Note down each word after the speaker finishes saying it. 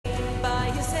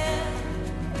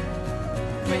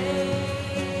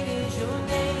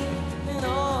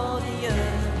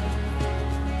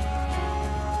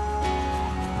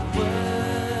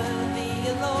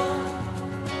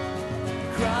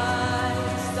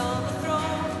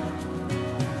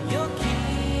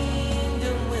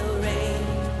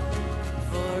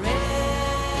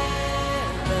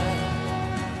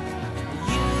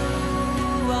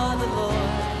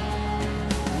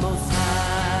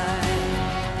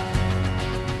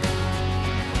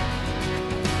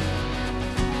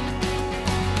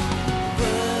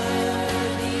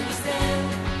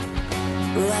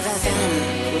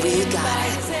FM, we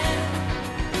got it.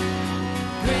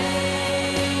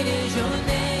 Great is your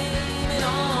name in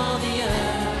all the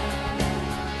earth.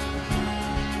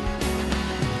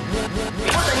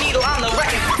 Put the needle on the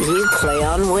record. You play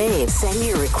on waves. Send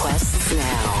your requests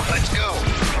now. Let's go.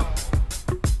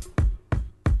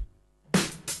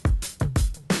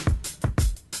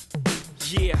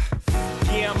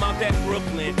 Yeah, I'm out at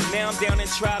Brooklyn. Now I'm down in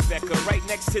Tribeca, right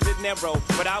next to the Narrow.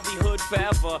 But I'll be hood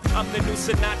forever. I'm the new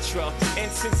Sinatra.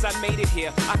 And since I made it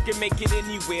here, I can make it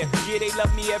anywhere. Yeah, they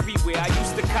love me everywhere. I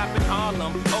used to cop in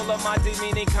Harlem. All of my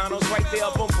Dominicanos right there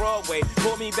up on Broadway.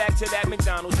 Brought me back to that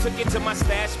McDonald's. Took it to my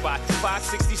stash spot,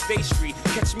 560 State Street.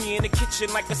 Catch me in the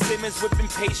kitchen like a Simmons whipping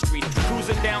pastry.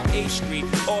 Cruising down A Street,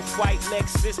 off-white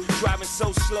Lexus. Driving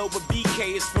so slow, but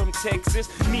BK is from Texas.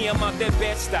 Me, I'm out that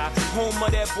Bed-Stuy, home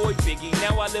of that boy Biggie.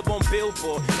 Now I live on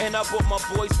Billboard, and I brought my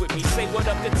boys with me. Say what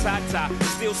up to Tata,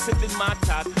 still sipping my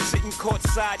top. Sitting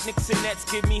courtside, Knicks and Nets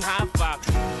give me high five.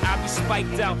 I be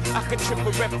spiked out, I could trip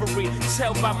a referee.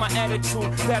 Tell by my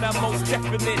attitude that I most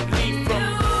definitely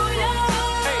from.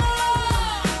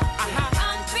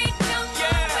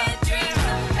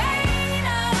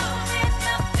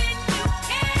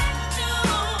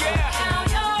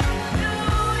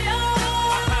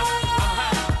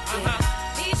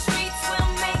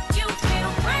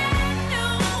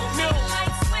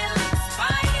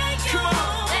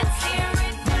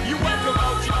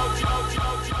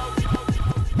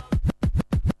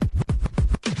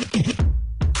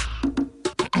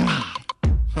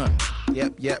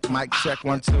 Yep, mic check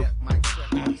 1 2.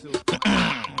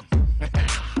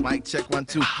 Mic check 1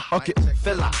 2. Okay,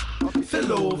 fella.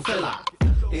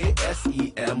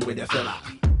 ASEM with the fella.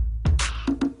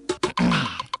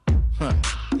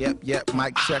 Yep,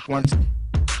 mic check 1 2.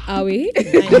 Are we?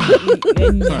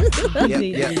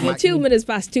 Yep, 2 minutes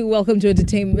past 2. Welcome to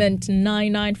Entertainment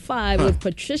 995 with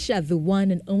Patricia, the one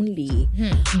and only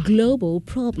global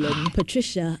problem,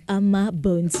 Patricia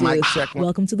Amabonsu. Mic check 1.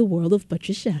 Welcome to the world of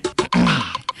Patricia.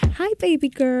 Hi, baby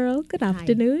girl. Good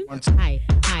afternoon. Hi.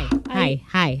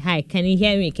 Can you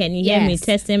hear me? Hear me?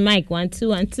 Testing mic. 1 2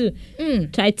 1 2.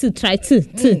 Try two.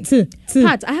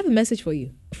 Pat, I have a message for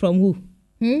you. From who?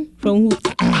 From who?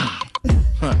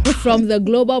 From the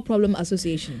Global Problem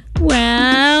Association.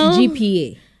 Well,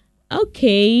 GPA.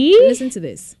 Okay. Listen to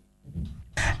this.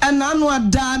 And I know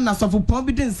na so for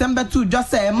Pobi December 2 just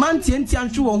say a man tienti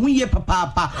anhwe wo hu ye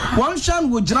papa one shan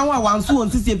wo gina wa wanso won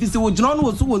sisi efisi wo gina no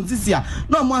wo so won sisi a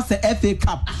no mo say FA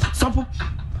Cup so mo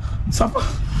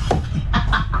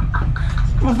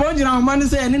gina man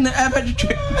say any na ever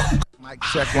mic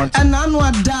check 1 2. And I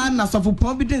know na so for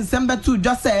Pobi December 2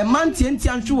 just say a man tienti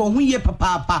anhwe wo hu ye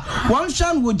papa one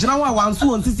shan wo gina wa wanso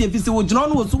won sisi efisi wo gina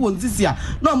no wo so won sisi a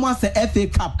no mo say FA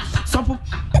Cup so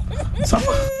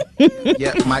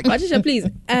Yeah, Mike. Patricia, please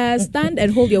stand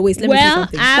and hold your waist. Let me do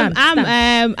something.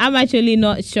 Stand. I'm actually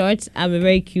not short. I'm a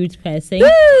very cute person. Woo!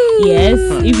 Yes,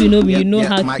 if you know me, you know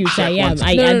how Mike, cute I am.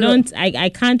 No. I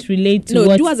can't relate to no,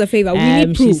 what. Do us a favor. We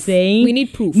need proof. She's saying. We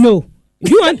need proof. No.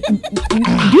 Do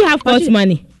you have court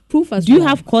money? Prove us. Do you wrong.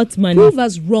 have court money? Prove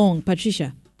us wrong,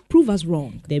 Patricia. Prove us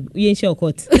wrong. You ain't sure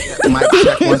court. Mic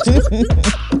check 1 2.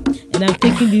 And I'm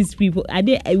taking these people. Are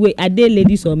they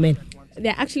ladies or men?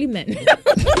 They're actually men.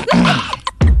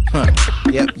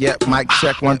 Yep, mic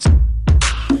check 1 2.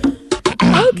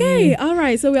 Okay, all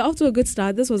right. So we're off to a good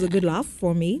start. This was a good laugh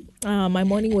for me. My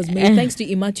morning was made thanks to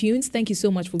Ima Tunes. Thank you so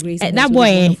much for gracing that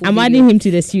boy. I'm adding him to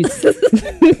the suit.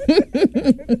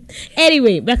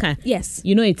 Anyway, Becca. Yes.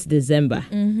 You know it's December.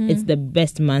 Mm-hmm. It's the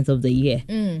best month of the year.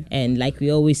 And like we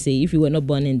always say, if you were not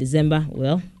born in December,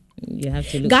 well, you have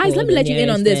to look. Guys, let me let you in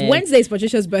on this. Wednesday is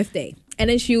Patricia's birthday. And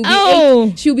then she'll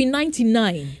be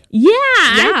 99. Yeah,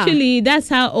 actually, that's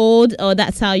how old or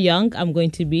that's how young I'm going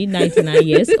to be, 99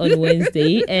 years on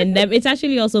Wednesday. And it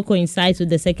actually also coincides with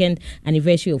the second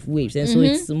anniversary of Waves. And so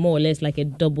it's more or less like a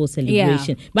double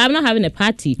celebration. Yeah. But I'm not having a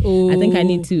party. Ooh. I think I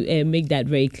need to make that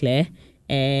very clear.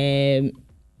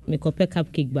 Make up a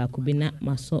cupcake back, be not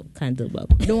my soap candle back.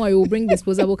 Don't worry, we'll bring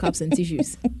disposable cups and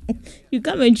tissues. You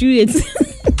come and chew it.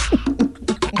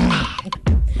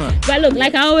 But look,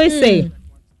 like I always say,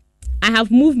 I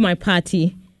have moved my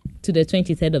party to the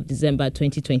 23rd of December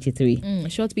 2023.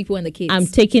 Short people and the kids. I'm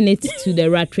taking it to the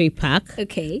Rattray Park.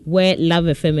 Okay. Where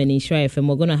LUV FM and NHYIRA FM,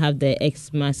 we're going to have the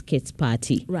Xmas Kids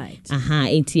Party. Right.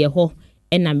 Into ho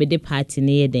and I'm the party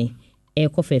near the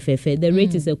The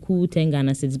rate is a cool 10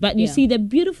 Ghana cedis. But you see, the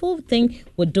beautiful thing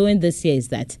we're doing this year is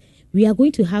that we are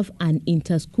going to have an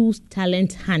inter-school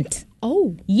talent hunt.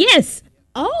 Oh. Yes.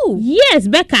 Oh. Yes,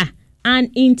 Becca.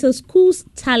 An inter-school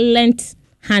talent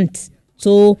hunt.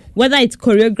 So whether it's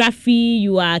choreography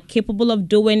you are capable of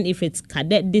doing, if it's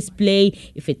cadet display,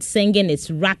 if it's singing, it's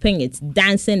rapping, it's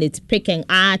dancing, it's picking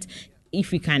art,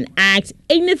 if you can act,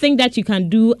 anything that you can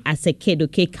do as a kid,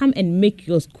 okay, come and make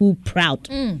your school proud.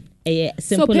 Simple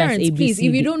So parents, as ABCD. please,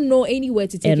 if you don't know anywhere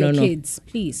to take your kids,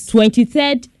 please.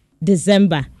 23rd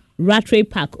December, Rattray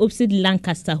Park, opposite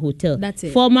Lancaster Hotel. That's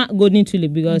it. Former Golden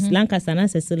Tulip, because Lancaster and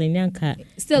still in Yanka.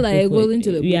 Still a Golden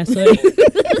Tulip. We are sorry.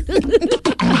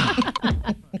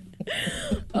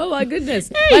 Oh my goodness.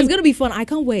 But it's going to be fun. I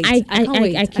can't wait. I can't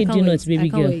wait. I kid you not, baby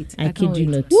girl. I kid you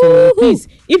not. Woo-hoo. So please,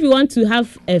 if you want to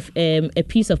have a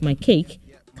piece of my cake,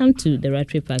 come to the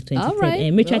Rattray Park 23rd. All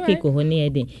right. Make your cake or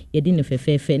honey, you didn't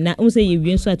fefe. Now, I'm saying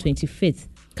you so 25th.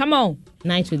 Come on.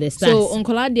 Night with the stars. So on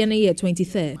Coladiana year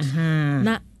 23rd.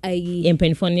 Nah. In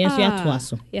Penfonia, so you have to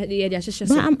ask.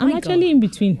 But I'm actually in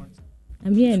between.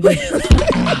 I'm here and there.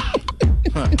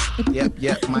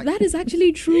 Yep, Mike. That is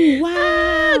actually true.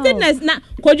 Wow. Goodness. Now,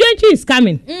 Kojochi is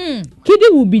coming. Kiddy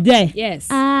will be there. Yes.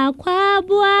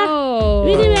 Kwabwa. Oh.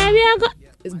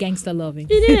 It's gangster loving.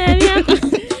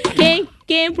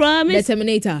 Can promise. The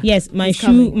Terminator. Yes, my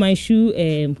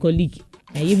shoe colleague.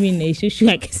 You mean a shoe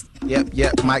I guess.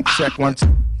 Yep, Mike, check 1, 2.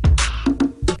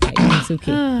 It's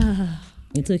okay.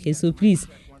 It's okay. So please,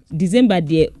 December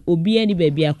there obi any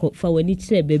baby akọ for when it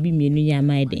say baby me no ya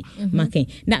my day.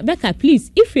 Now Becca,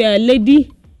 please, if you're a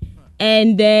lady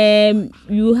and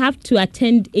you have to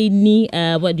attend any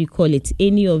what do you call it,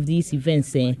 any of these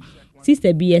events,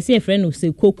 sister be a friend who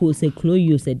say Coco say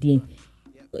Chloe say Dean.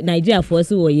 Nigeria for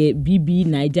us or BB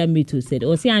Niger Meto said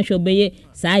or say I'm sure be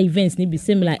sa events need be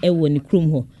similar when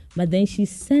ho. But then she's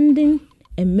sending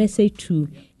a message to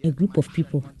a group of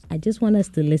people. I just want us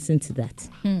to listen to that.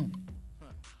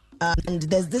 And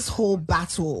there's this whole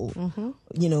battle,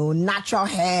 natural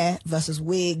hair versus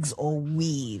wigs or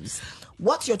weaves.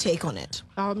 What's your take on it?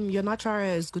 Your natural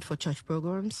hair is good for church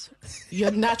programs.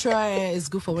 Your natural hair is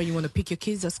good for when you want to pick your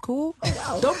kids at school.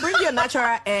 Don't bring your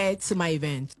natural hair to my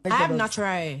event. I have natural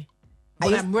hair,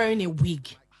 but I'm wearing a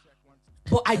wig.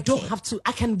 But I don't have to.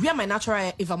 I can wear my natural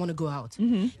hair if I want to go out.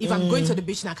 If I'm going to the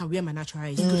beach, I can wear my natural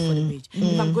hair. It's good for the beach.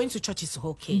 If I'm going to church, it's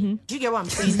okay. Do you get what I'm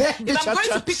saying? If I'm going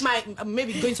to pick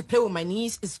maybe going to play with my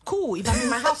niece, it's cool. If I'm in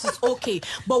my house, it's okay.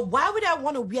 But why would I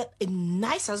want to wear a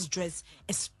nice ass dress,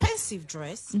 expensive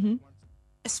dress,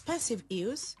 expensive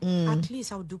heels? At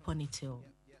least I'll do ponytail.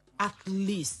 At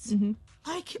least.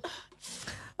 Like...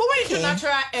 But when you're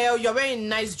natural hair, you're wearing a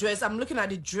nice dress. I'm looking at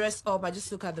the dress up. I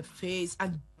just look at the face,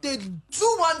 and they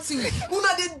do one thing. They do one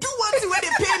thing when they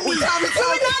pay me. So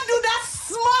we don't do that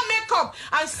small makeup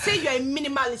and say you're a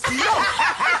minimalist. No,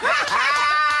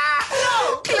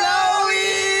 no, Chloe.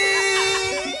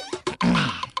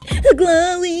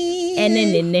 Chloe.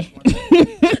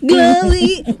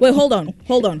 Wait, hold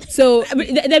on. So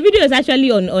the video is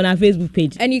actually on our Facebook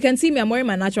page, and you can see me. I'm wearing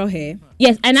my natural hair.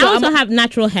 Yes, and so I also have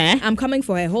natural hair. I'm coming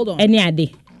for her. Hold on. Any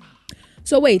day.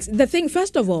 So wait, the thing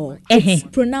first of all, it's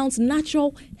pronounced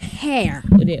natural hair.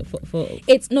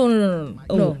 It's no.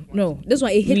 This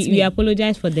one it hits me. We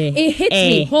apologize for the. It hits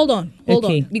me. Hold on,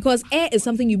 because air is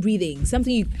something you're breathing,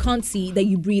 something you can't see that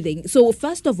you're breathing. So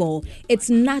first of all, it's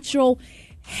natural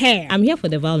hair. I'm here for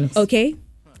the violence. Okay.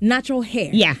 Natural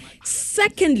hair. Yeah.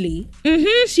 Secondly,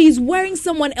 she's wearing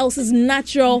someone else's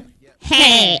natural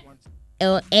hair.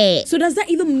 So does that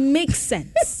even make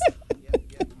sense?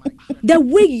 The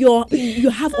wig you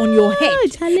have on your head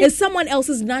is someone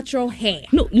else's natural hair.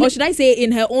 No, or should I say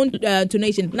in her own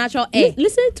tonation, natural hair?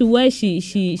 Listen to where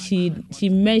she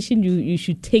mentioned you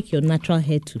should take your natural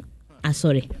hair to.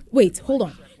 Sorry. Wait, hold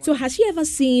on. So has she ever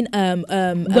seen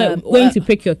going to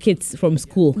pick your kids from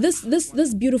school?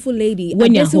 This beautiful lady,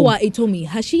 when you're home. Itomi,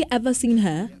 has she ever seen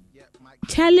her?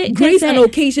 Charlie, grace an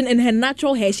occasion in her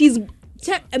natural hair. She's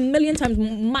a million times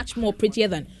much more prettier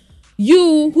than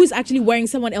you, who's actually wearing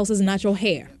someone else's natural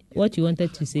hair. What you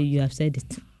wanted to say, you have said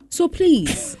it. So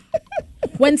please,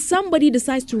 when somebody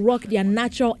decides to rock their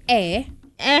natural hair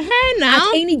at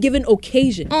any given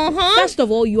occasion, first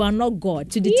of all, you are not God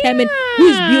to determine who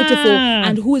is beautiful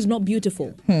and who is not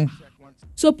beautiful.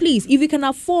 So please, if you can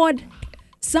afford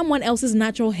someone else's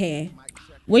natural hair,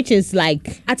 which is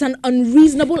like at an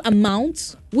unreasonable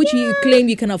amount, which you claim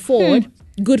you can afford,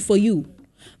 good for you.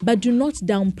 But do not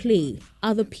downplay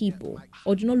other people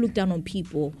or do not look down on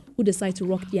people who decide to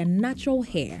rock their natural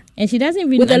hair. And she doesn't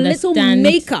even with understand. A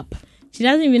little makeup. She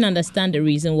doesn't even understand the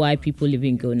reason why people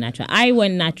even go natural. I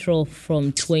went natural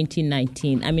from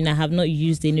 2019. I mean, I have not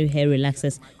used any hair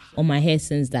relaxers on my hair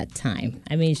since that time.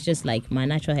 I mean, it's just like my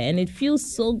natural hair. And it feels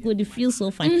so good. It feels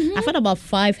so fine. I've had about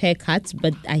 5 haircuts,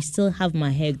 but I still have my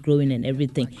hair growing and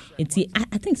everything.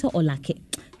 I think so.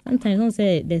 sometimes don't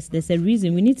say there's a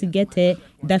reason. We need to get her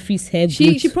Daffy's hair.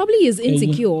 She probably is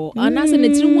insecure. And as an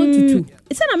it's want to.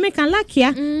 It's an American lakia.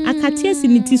 I can't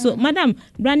see so madam,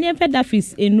 Brania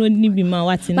Daffy's in no nibima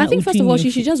watching. I think first of all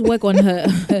she should just work on her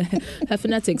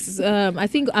phonetics. I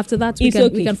think after that we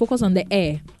can focus on the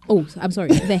air. Oh, I'm sorry,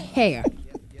 the hair.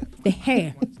 The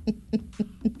hair.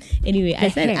 Anyway, I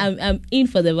said I'm in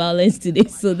for the violence today,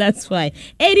 so that's why.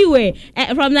 Anyway,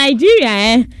 from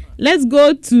Nigeria, let's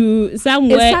go to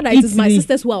somewhere. It's sad that it is my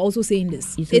sisters who are also saying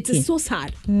this. It is so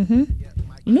sad. You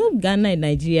know, Ghana and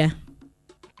Nigeria.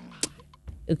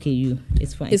 Okay,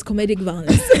 it's fine. It's comedic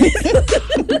violence.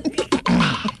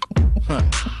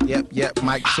 Yep.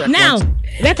 Mike check. Now,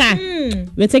 Becca,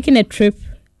 we're taking a trip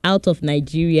out of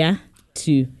Nigeria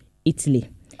to Italy.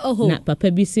 Oh, na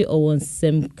papa bi say o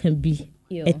wonsem kan bi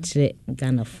etre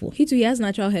Ghana for. He too has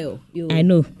natural hair. I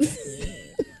know.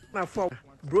 Na for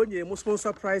bronye mo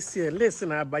sponsor price here. Listen,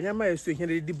 abanyama yesu ehia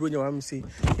di bronye wa mse.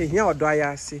 Ehia odo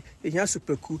ayase, ehia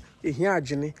superku, ehia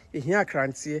agene, ehia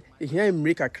akrantie, ehia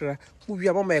emire kakra. Mu wi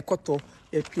aboma ekoto,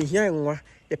 ehia enwa,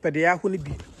 epede ya ho ne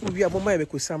bi. Mu wi aboma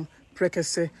emekosam,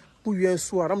 prekese, mu wi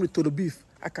enso aram little beef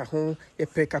aka ho,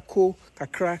 epe kako,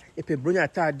 kakra, epe bronya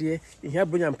atade, ehia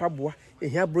bronya mpaboa.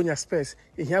 Ehia bronya spares,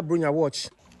 ehia bronya watch,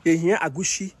 ehia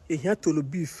agushi, ehia tolo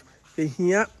beef,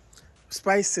 ehia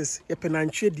spices, yepe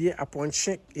nanchwe die,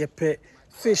 aponche, yepe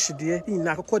fish die,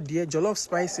 ina akoko die, jollof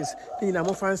spices, ina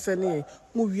mo fanse ni,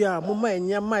 mu wia, mo ma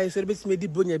enya ma ese beti me di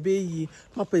bronya be yi,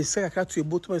 ma pe se kakra tu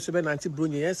eboto me so be nanti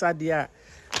bronya, yes adia,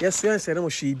 yes so ense ne mo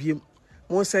hwe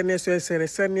mo se ne so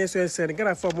ense,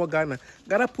 gara for mo Ghana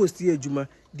post ye adwuma,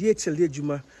 DHL ye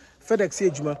adwuma. FedEx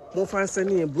ejuma mo fanse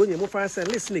ne bronya mo fanse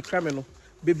listen e krame no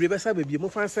bebre besa bebie mo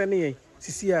fanse ne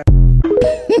sisi a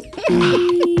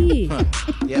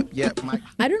Yep, Mike.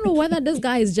 I don't know whether this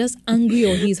guy is just angry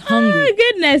or he's hungry. Oh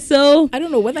goodness, so I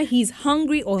don't know whether he's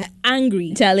hungry or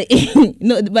angry. Charlie,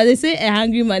 no, but they say a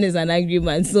hungry man is an angry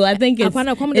man, so I think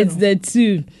it's the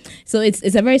two. So it's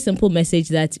a very simple message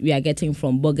that we are getting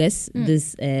from Bogus.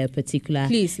 This particular.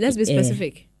 Please let's be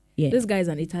specific. This guy is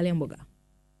an Italian burger.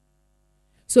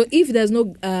 So if there's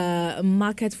no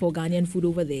market for Ghanaian food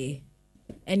over there,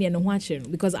 and you're not watching,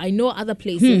 because I know other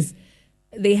places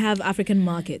they have African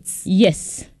markets.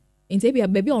 Yes. In Tabia,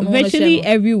 baby, virtually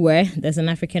everywhere there's an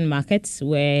African market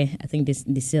where I think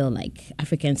they sell like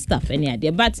African stuff. Any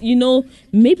idea? But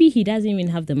maybe he doesn't even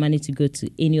have the money to go to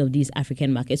any of these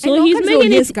African markets. So he's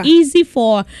making it easy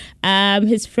for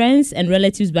his friends and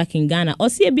relatives back in Ghana. Or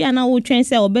see, Biana will try and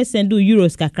say, best send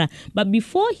euros kakra. But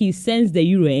before he sends the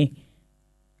euro,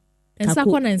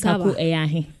 Kaku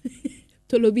eyahe.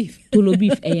 Tolo beef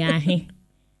eyahe.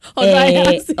 What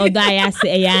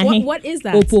is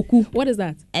that? Opoku. What is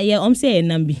that? I'm saying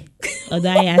nambi.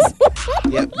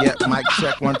 Yep, Mike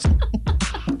check once.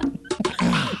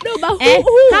 No, but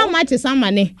how much is some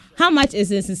money? How much is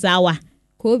this Sawa?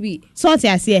 Kobe. Sort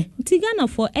as here. Tigana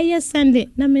for send it.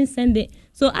 Send it.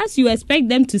 So as you expect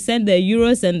them to send the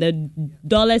euros and the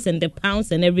dollars and the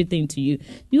pounds and everything to you,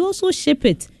 you also ship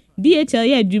it.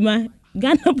 DHL Juma,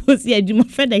 Ghana Post Juma,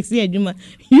 FedEx Juma,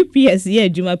 UPS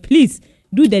Juma. Please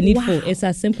do the needful. Wow. It's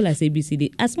as simple as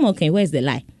ABCD. As small, okay, where's the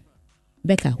lie?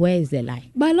 Becca, where is the lie?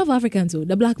 But I love Africans too,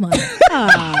 the black man.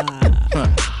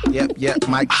 Yep,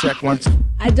 Mike check once.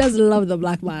 I just love the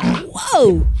black man.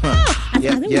 Whoa! I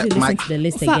think we should listen to the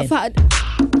list again.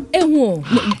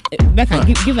 Becca,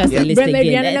 give us the list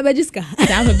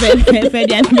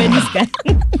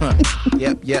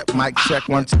again. Yep, Mike check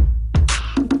once.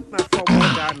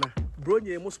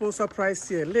 Bronye mo sponsor price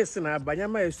here. Listen,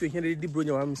 abanyama yesu ehia di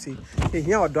bronya wa mse.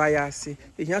 Ehia odo ayase,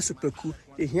 ehia superku,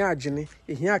 ehia agene,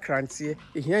 ehia akrantie,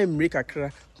 ehia emire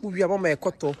kakra. Mu wi aboma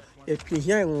ekoto,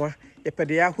 ehia enwa,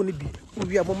 epede ya ho ne bi. Mu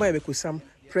wi aboma emekosam,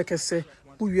 prekese,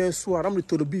 mu wi enso aram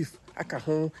little beef aka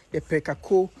ho, epe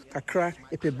kako, kakra,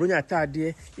 epe bronya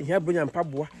atade, ehia bronya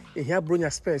mpaboa, ehia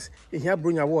bronya spares, ehia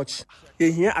bronya watch,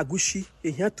 ehia agushi,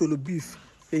 ehia tolo beef,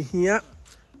 ehia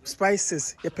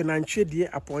spices, yepe nanchwe die,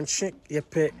 aponche,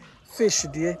 yepe fish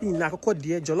die, ina akoko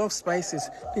die, jollof spices,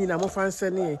 ina mo fanse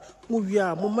ni, mu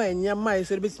wia, mo ma enya ma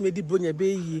ese beti me di bronya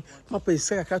be yi, ma pe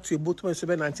se kakra tu eboto me so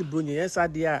be nanti bronya, yes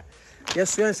adia, yes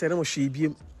so ense ne mo hwe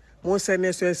biem. Mo se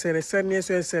ne so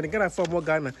ense, gara for mo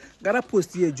Ghana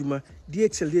post ye adwuma,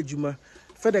 DHL ye adwuma,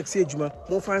 FedEx ye adwuma,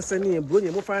 mo fanse ni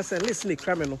bronya, mo fanse listen e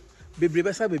krame no. Bebre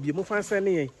besa bebie mo fanse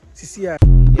ni sisi a.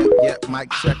 Yep,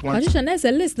 Mike check once. Addition is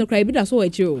a list no cry be that so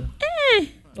echo.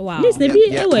 Wow. List be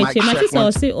echo. My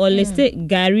sister say or list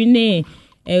Gary ne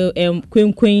Queen,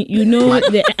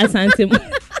 the Asante.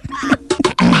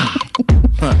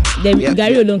 The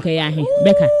Gary Olonka ya he.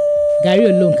 Becca. Gary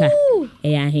Olonka.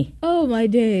 Yeah. Oh my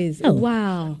days. Oh.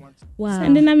 Wow.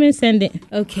 Send it.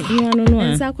 Okay. You want to know?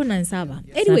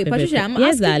 Anyway, Patricia, I'm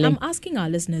darling. asking our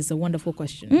listeners a wonderful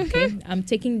question. Okay. I'm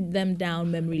taking them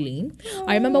down memory lane.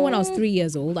 I remember when I was 3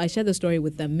 years old, I shared the story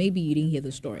with them. Maybe you didn't hear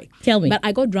the story. Tell me. But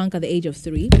I got drunk at the age of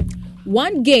 3.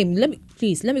 One game, let me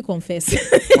confess.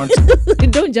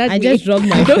 Don't judge me. I just dropped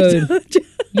my phone.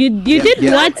 You did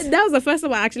what? That was the first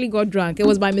time I actually got drunk. It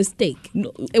was by mistake.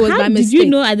 It was by mistake. Did you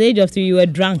know at the age of 3 you were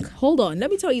drunk? Hold on, let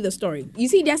me tell you the story. You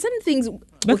see, there are certain things.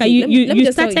 Becca, Okay,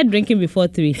 you started drinking before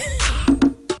 3.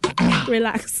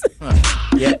 Relax.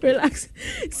 Relax.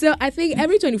 So I think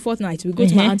every 24th night we go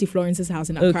to my Auntie Florence's house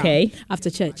in Accra after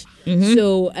church.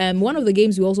 So one of the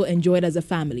games we also enjoyed as a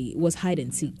family was hide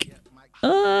and seek.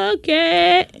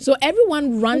 Okay. So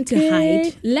everyone ran to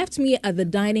hide, left me at the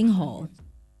dining hall.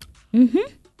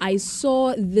 I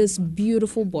saw this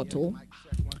beautiful bottle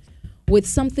with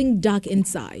something dark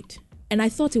inside, and I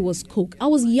thought it was Coke. I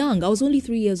was young. I was only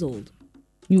 3 years old.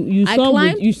 You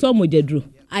saw Mojedru.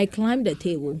 I climbed the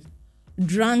table,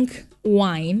 drank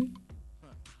wine,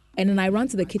 and then I ran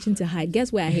to the kitchen to hide.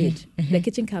 Guess where I hid? The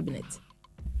kitchen cabinet.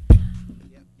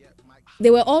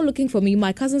 They were all looking for me.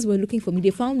 My cousins were looking for me.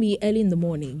 They found me early in the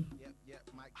morning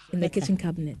in the kitchen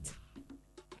cabinet.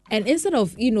 And instead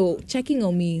of, checking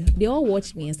on me, they all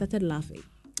watched me and started laughing.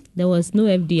 There was no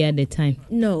FD at the time.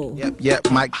 No.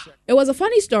 Mike. It was a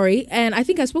funny story, and I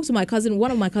think I spoke to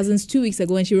one of my cousins 2 weeks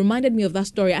ago, and she reminded me of that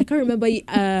story. I can't remember.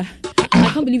 I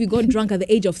can't believe you got drunk at the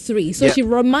age of 3. So she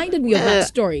reminded me of that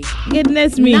story.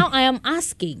 Goodness me. Now I am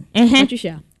asking,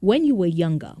 Patricia, when you were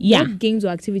younger, what games or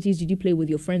activities did you play with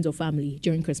your friends or family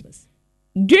during Christmas?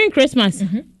 During Christmas?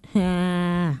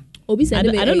 I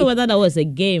don't know whether that was a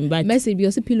game, but... Message be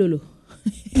also pilolo.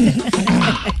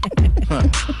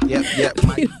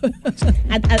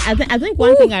 I think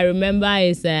one thing I remember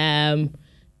is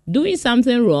doing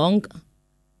something wrong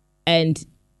and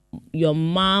your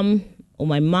mom or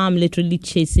my mom literally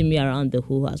chasing me around the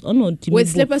whole house. Oh no, with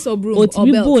slippers or broom or belt.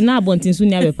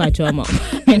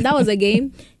 And that was a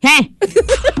game. Hey.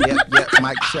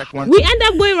 Mic check one. We end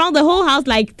up going around the whole house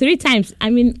like 3 times. I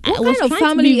mean, what kind of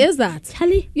family is that?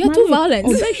 Charlie, you're too violent.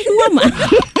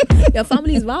 Your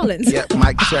family is violent.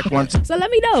 Mic check one. So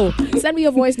let me know. Send me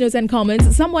your voice notes and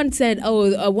comments. Someone said,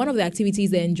 one of the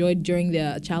activities they enjoyed during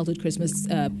their childhood Christmas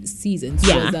seasons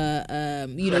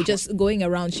was, just going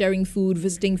around sharing food,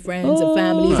 visiting friends and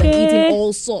families, and eating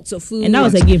all sorts of food. And that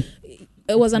was a game.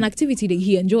 It was an activity that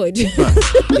he enjoyed.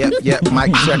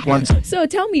 Mic check one. So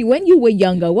tell me, when you were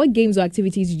younger, what games or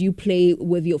activities did you play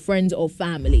with your friends or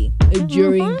family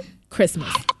during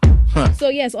Christmas? So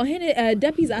yes,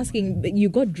 Deppy's asking, you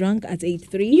got drunk at age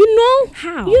 3? You know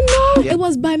how? You know it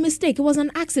was by mistake. It was an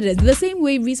accident. The same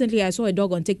way recently I saw a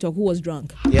dog on TikTok who was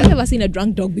drunk. I've never seen a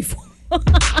drunk dog before.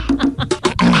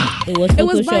 It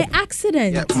was by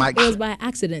accident. It was by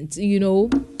accident. It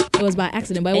was by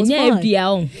accident, but it was fun.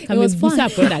 It was fun.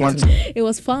 It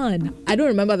was fun. I don't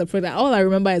remember the product. All I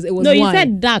remember is it was wine. No, you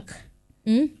said duck.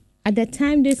 At the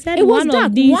time, they said it was one duck.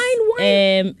 Of these.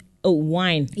 Wine.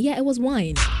 Wine. Yeah, it was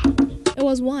wine. It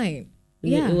was wine.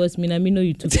 Yeah. It was Minamino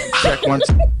you took. Check one.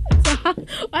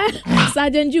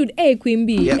 Sergeant Jude, Queen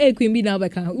B. Queen B now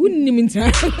back. Up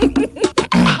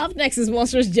next is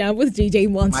Monstrous Jam with JJ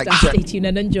Monster. Stay tuned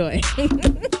and enjoy.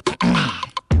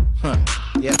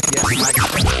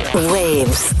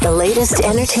 Waves, the latest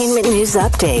entertainment news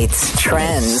updates,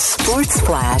 trends, sports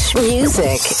flash,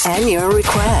 music, and your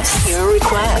requests.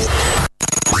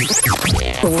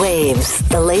 Waves,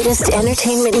 the latest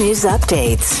entertainment news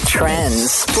updates,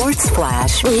 trends, sports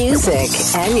flash, music,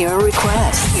 and your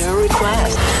requests.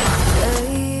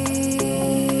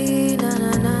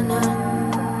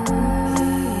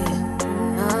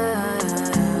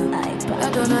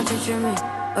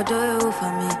 Or do you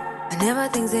for me? I never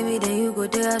think say me, then you go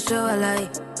there, show a lie.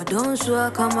 I don't show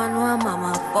a come on, one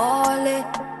mama falling.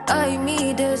 I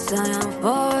me this, I am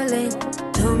falling.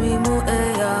 Tell me more,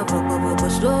 but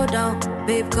slow down.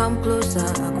 Babe, come closer,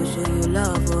 I could show you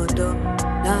love or do.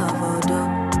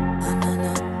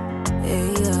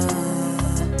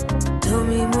 Tell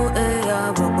me more,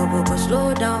 but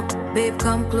slow down. Babe,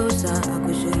 come closer, I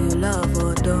could show you love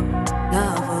or do.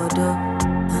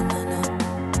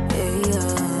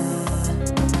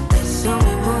 So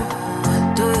me more, what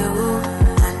do you?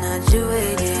 I'm not you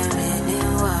waiting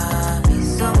anywhere.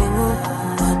 So me more,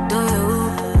 what do you?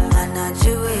 I'm not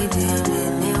you waiting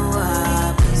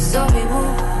anywhere. So me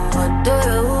more, what do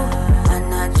you? I'm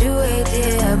not you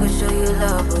waiting. I could show you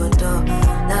love or do.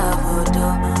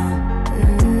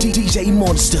 DJ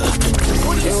Monster.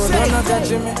 What do you say? Not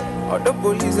catching me. All the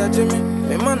police are Jimmy.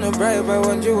 Me man no bribe. I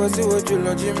want you to see what you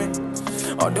love Jimmy.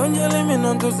 Oh, don't you let me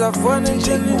know to Safwan and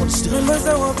Jenny. Members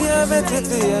I will be a better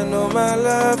day, I know my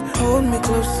love. Hold me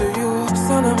close to you.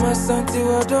 Son of my son,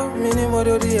 to a dog, minimum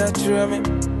of the attrame.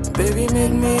 Baby,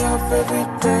 make me your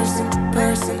favorite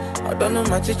person. I don't know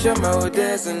my teacher, my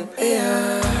audition.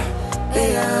 Yeah.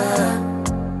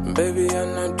 Baby,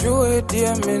 I'm not do it,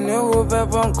 dear, me no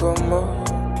baby, come on.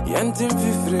 Yantin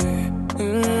fifre.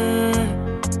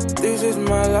 This is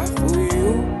my life for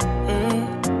you.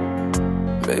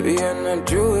 Baby, I'm not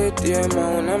do it, dear,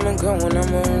 man. I'm coming,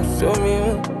 I'm show me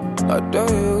you. I adore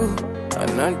you.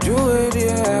 I'm not do it,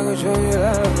 dear, I can show you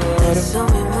love.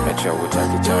 Make sure we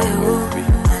take it down, movie.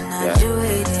 Yeah.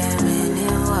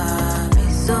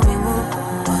 So me move,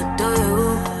 what do you?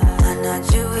 I'm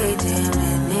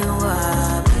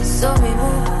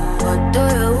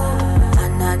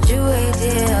not you,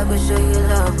 dear. I will show you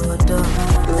love, what do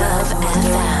Love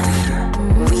FM.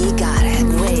 We got it.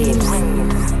 Waves.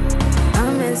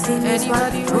 I'm in see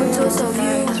photos of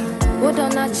you. What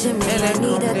on that chimney? I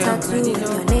need a tattoo with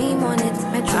your name on it.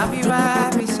 I'll be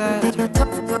right beside you. Like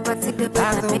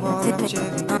the wall of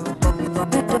Jericho.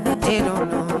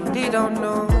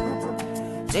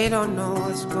 They don't know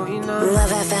what's going on.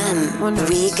 Love FM.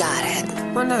 We got it.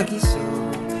 Wanna kiss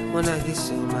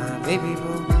you, my baby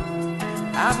boo.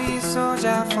 I'll be a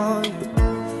soldier for you.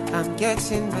 I'm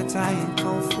getting better in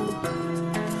Kung Fu.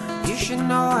 You should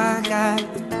know I got you,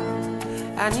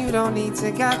 and you don't need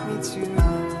to guide me too.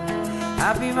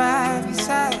 I'll be right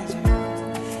beside you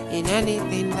in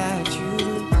anything that you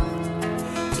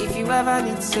do. If you ever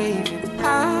need saving,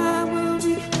 I will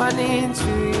be running to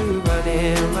you,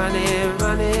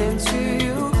 running to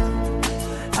you.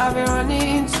 I'll be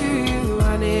running to you,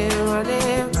 running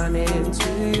to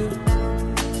you.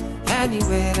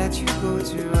 Anywhere that you go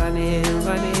to, running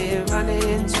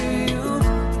to you.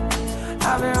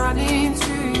 I'll be running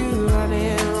to you,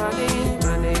 running.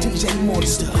 DJ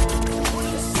Monster.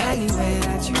 Anywhere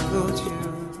that you go to.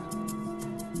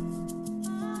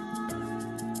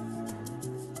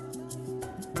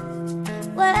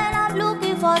 When I'm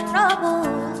looking for trouble,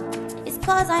 it's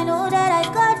cause I know that I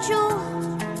got you.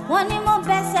 Wanting more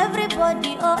best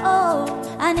everybody,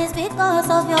 and it's because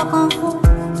of your kung fu.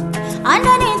 And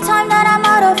anytime that I'm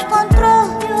out of control,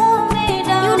 you hold me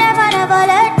down. You never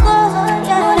let go.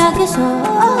 Yeah. Una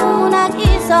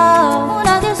kiss,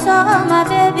 my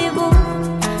baby boo.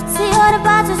 See all the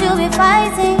battles you'll be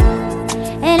fighting,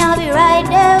 and I'll be right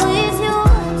there with you.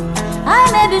 I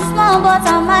may be small, but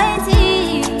I'm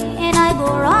mighty, and I go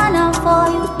run up for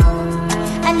you.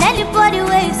 And anybody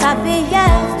waves I be,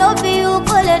 yes, don't be you,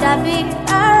 pull it, I be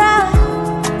around.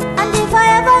 And if I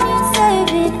ever need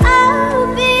saving, I'll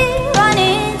be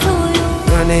running to you.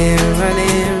 Running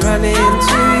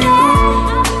to you.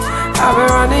 I'll be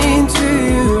running to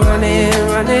you, running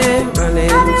to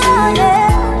you.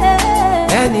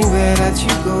 Anywhere that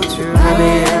you go to,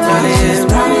 running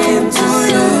to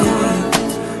you.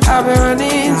 I'll be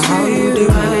running to you,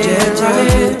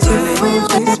 running to you.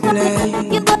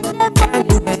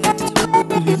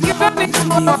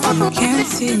 If you can't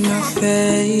see my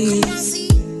face,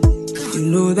 you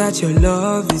know that your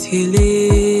love is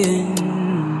healing.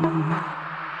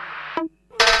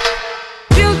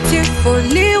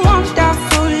 Beautifully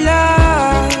wonderful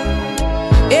love.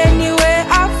 Anywhere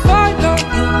I follow,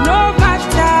 you no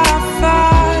matter how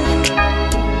far.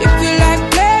 If you like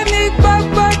play me, but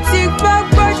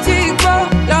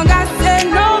long as say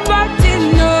nobody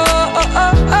know.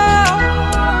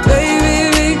 Baby,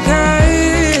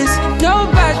 because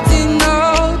nobody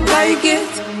knows like it.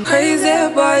 Crazy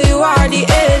boy, you are the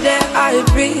air that I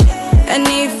breathe. And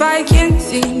if I can't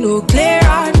see no clear,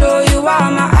 I know you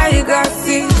are my eye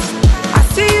glasses. I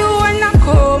see you when I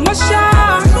come a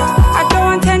shot. I don't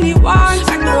want anyone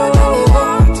to know.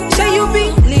 Say you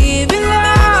believe in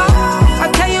love,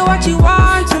 I'll tell you what you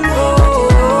want to know.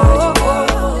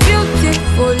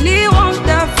 Beautifully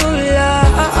wonderful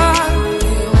love.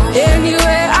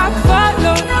 Anywhere I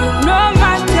follow, no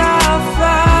matter how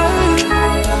far.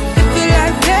 If you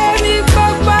like play me,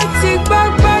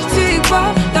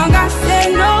 don't I say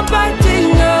nobody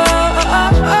know.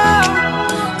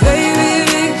 Baby,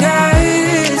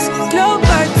 because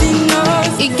nobody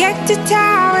knows. You get to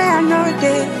town where I know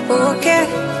they okay.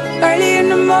 Early in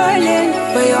the morning,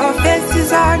 but your face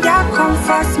is all that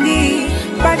comforts me.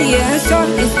 Body and soul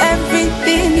is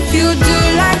everything. If you do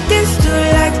like this, do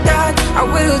like that, I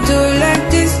will do like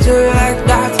this, do like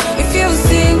that. If you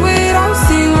sing with, I'll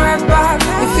sing right back.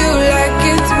 If you like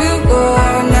it, we'll go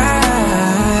all night.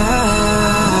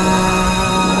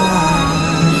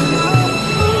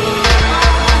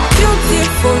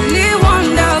 Beautifully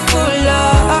wonderful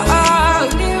love.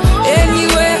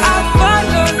 Anywhere I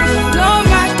follow, no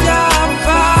matter how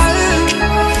far.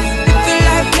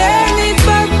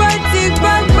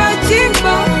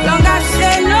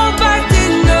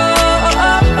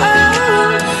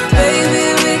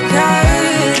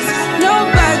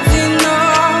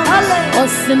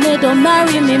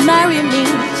 marry me.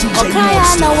 Okay,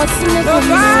 I know what's in it for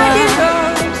me.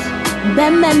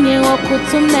 Bemeni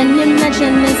okutu meni na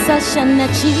jene sasha na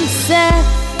chise.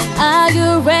 Are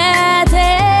you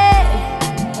ready?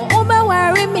 Oba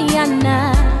worry me ana.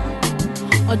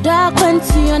 Oda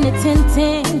kwanti on the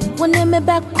tintin. When me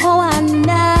back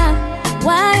koana.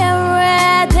 Why you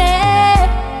ready?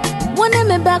 When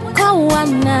me back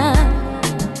koana.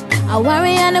 I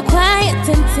worry on a quiet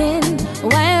tintin.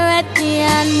 Why you ready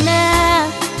ana?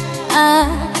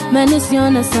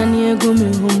 Manisiona sanye gumi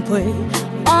humpe.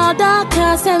 All the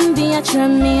cars and be a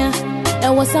tremia.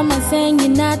 There was someone saying you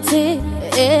not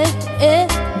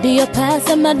do you pass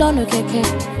a Madonna keke?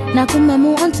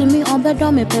 Nakumamu unto me on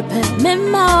bedome pepe.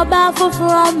 Mema about for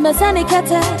from Masani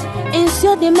Kata.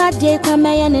 Insure the Madde come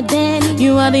and then.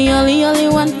 You are the only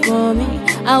one for me.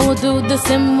 I will do the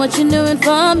same what you're doing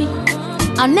for me.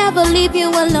 I'll never leave you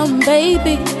alone,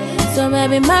 baby. So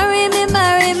baby, marry me,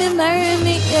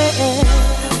 yeah.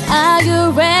 Are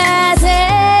you ready?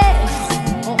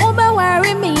 Oba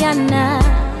worry me ana.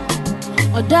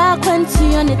 Oda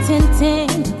kwanti on the tintin.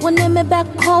 When me back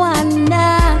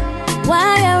koana.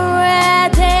 Why you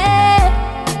ready?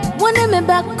 When me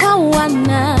back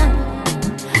koana.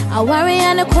 I worry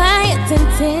on a quiet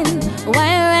tintin. Why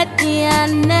you ready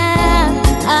ana?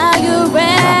 Are you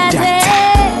ready?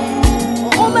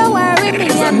 Oba worry me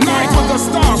ana. Oda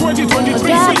kwanti on the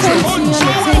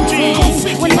tintin.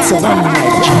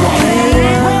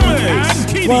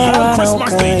 When me back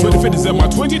Christmas Day, 25th December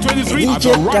 2023 at the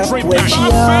Rock Trade Night.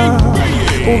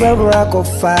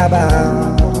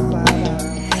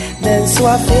 Then so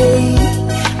I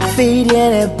fade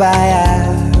in a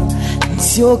buyer.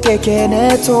 It's your cake and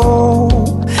at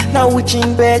all. Now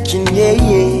witching betching, yeah.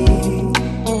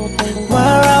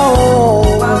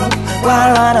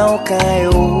 Wara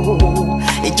Kayo.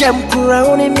 A jump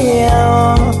around in me,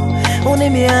 only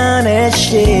me on a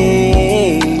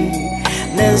shade.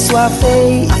 Then so I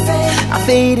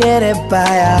fade in a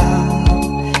buyer.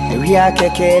 We are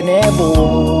keke nebo.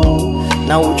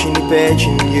 Now watching the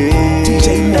patching, yeah. DJ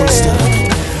Monster.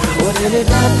 What did it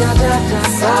da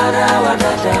Sada wa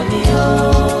da mio.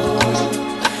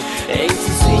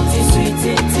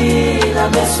 Sweetie,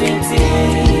 I'm a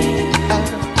sweetie.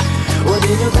 What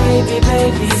did you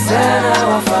baby, Sada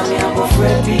wa family, I'm a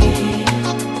friendly.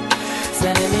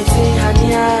 Send me to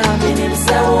Hania, I'm in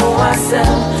himself,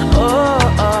 myself. Oh.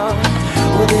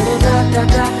 What did it da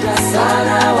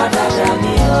Sada wa da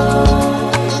mio.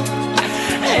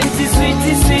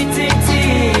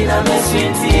 Sweetie, I'm a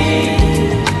sweetie.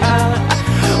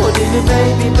 Oh, did you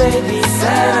baby,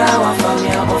 Sarah, one for me,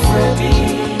 I'm a friendly.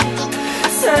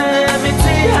 Send me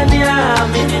to honey,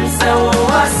 I'm in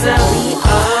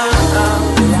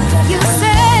You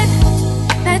said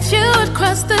that you would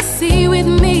cross the sea with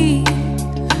me,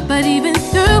 but even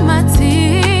through my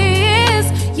tears,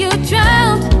 you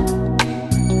drowned.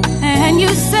 And you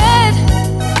said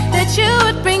that you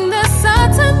would bring the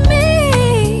sun to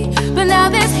me. But now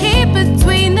there's heat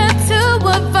between the two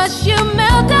of us. You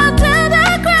melt down to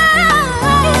the ground.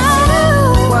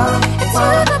 It's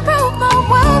you that broke my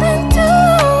world in two.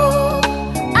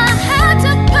 I had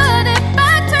to put it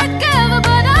back together,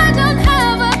 but I don't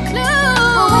have a clue.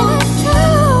 When it's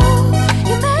true,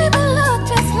 you made me look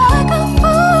just like a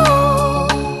fool.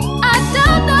 I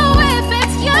don't know if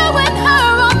it's you and her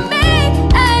or me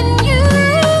and you.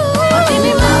 Oh, give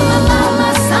me mama,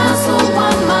 sound so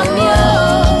mama,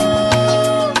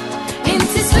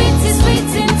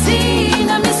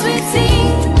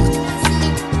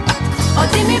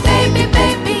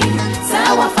 baby,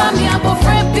 sawa fami abo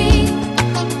frebi.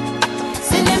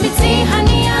 Send me tea,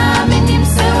 honey, I'm in him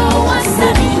so what's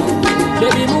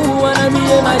baby, move wanna be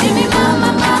a baby,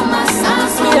 mama,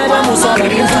 sanso. Me and I'm sorry.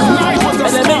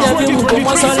 And I made a few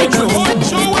more sorry.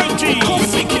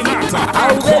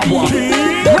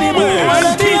 Baby,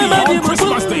 move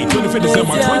Christmas Day, 25th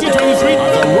December 2023 at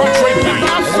the Rock Trade Night.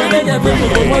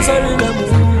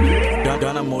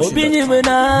 Opinion when I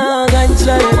can't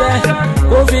try it.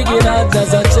 Go figure out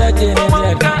as a check in it.